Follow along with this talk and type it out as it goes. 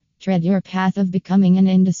Tread your path of becoming an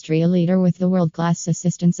industry leader with the world-class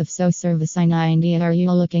assistance of SoServiceIN India. Are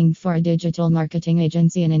you looking for a digital marketing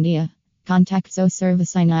agency in India? Contact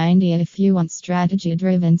SoServiceIN India if you want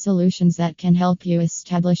strategy-driven solutions that can help you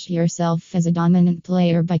establish yourself as a dominant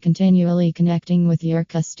player by continually connecting with your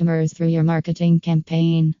customers through your marketing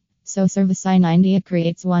campaign. SoServiceIN India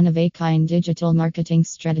creates one-of-a-kind digital marketing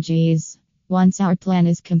strategies. Once our plan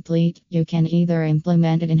is complete, you can either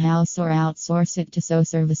implement it in-house or outsource it to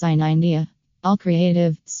SoServiceIN India. All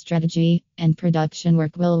creative, strategy, and production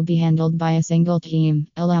work will be handled by a single team,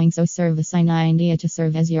 allowing SoServiceIN India to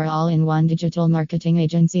serve as your all-in-one digital marketing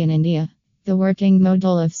agency in India. The working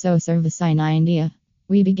model of SoServiceIN India.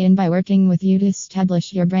 We begin by working with you to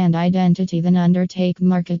establish your brand identity, then undertake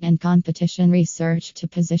market and competition research to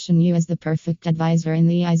position you as the perfect advisor in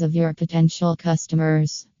the eyes of your potential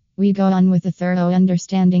customers. We go on with a thorough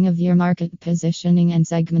understanding of your market positioning and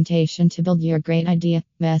segmentation to build your great idea,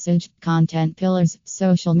 message, content pillars,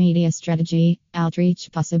 social media strategy,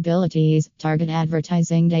 outreach possibilities, target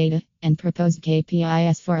advertising data, and proposed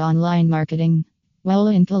KPIs for online marketing. While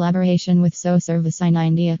in collaboration with SoServiceIN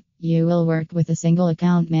India, you will work with a single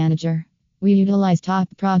account manager. We utilize top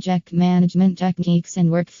project management techniques and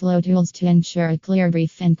workflow tools to ensure a clear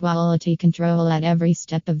brief and quality control at every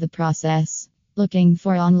step of the process. Looking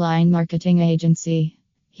for online marketing agency.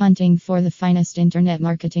 Hunting for the finest internet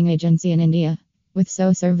marketing agency in India. With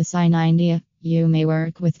SoServiceIN India, you may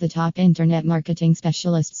work with the top internet marketing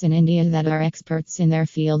specialists in India that are experts in their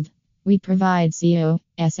field. We provide SEO,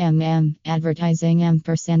 SMM, advertising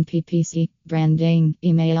 &PPC, branding,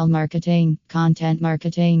 email marketing, content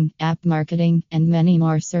marketing, app marketing, and many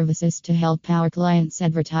more services to help our clients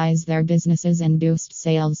advertise their businesses and boost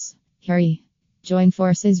sales. Hurry! Join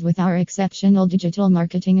forces with our exceptional digital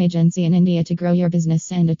marketing agency in India to grow your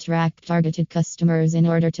business and attract targeted customers in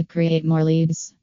order to create more leads.